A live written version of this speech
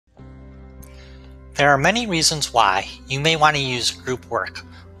There are many reasons why you may want to use group work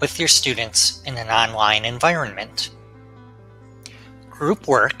with your students in an online environment. Group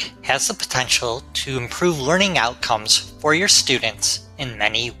work has the potential to improve learning outcomes for your students in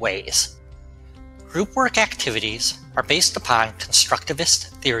many ways. Group work activities are based upon constructivist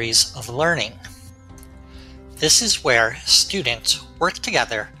theories of learning. This is where students work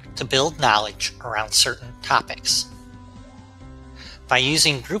together to build knowledge around certain topics. By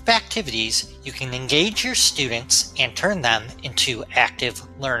using group activities, you can engage your students and turn them into active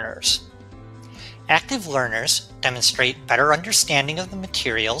learners. Active learners demonstrate better understanding of the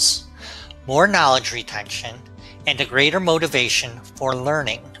materials, more knowledge retention, and a greater motivation for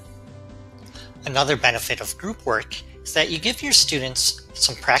learning. Another benefit of group work is that you give your students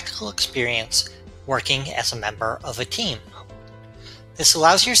some practical experience working as a member of a team. This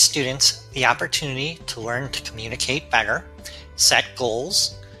allows your students the opportunity to learn to communicate better, set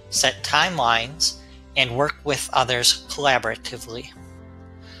goals, set timelines, and work with others collaboratively.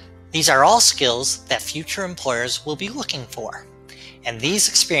 These are all skills that future employers will be looking for, and these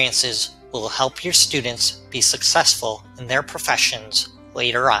experiences will help your students be successful in their professions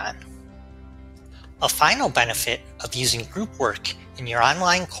later on. A final benefit of using group work in your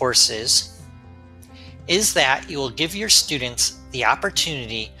online courses is that you will give your students the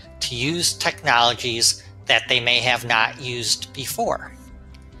opportunity to use technologies that they may have not used before.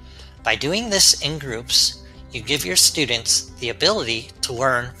 By doing this in groups, you give your students the ability to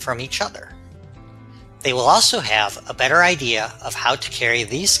learn from each other. They will also have a better idea of how to carry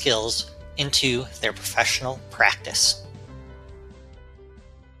these skills into their professional practice.